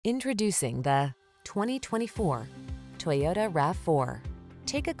Introducing the 2024 Toyota RAV4.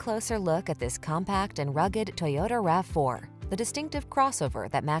 Take a closer look at this compact and rugged Toyota RAV4, the distinctive crossover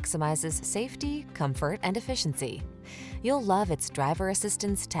that maximizes safety, comfort, and efficiency. You'll love its driver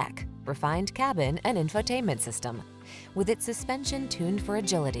assistance tech, refined cabin, and infotainment system. With its suspension tuned for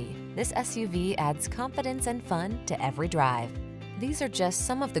agility, this SUV adds confidence and fun to every drive. These are just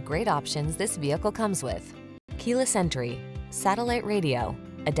some of the great options this vehicle comes with: keyless entry, satellite radio,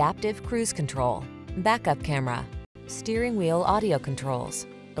 adaptive cruise control, backup camera, steering wheel audio controls,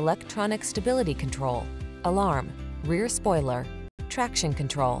 electronic stability control, alarm, rear spoiler, traction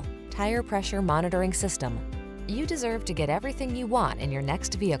control, tire pressure monitoring system. You deserve to get everything you want in your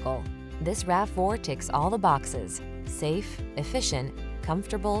next vehicle. This RAV4 ticks all the boxes: safe, efficient,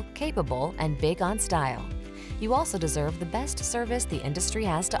 comfortable, capable, and big on style. You also deserve the best service the industry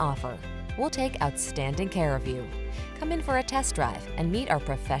has to offer. We'll take outstanding care of you. Come in for a test drive and meet our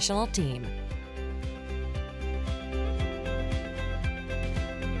professional team.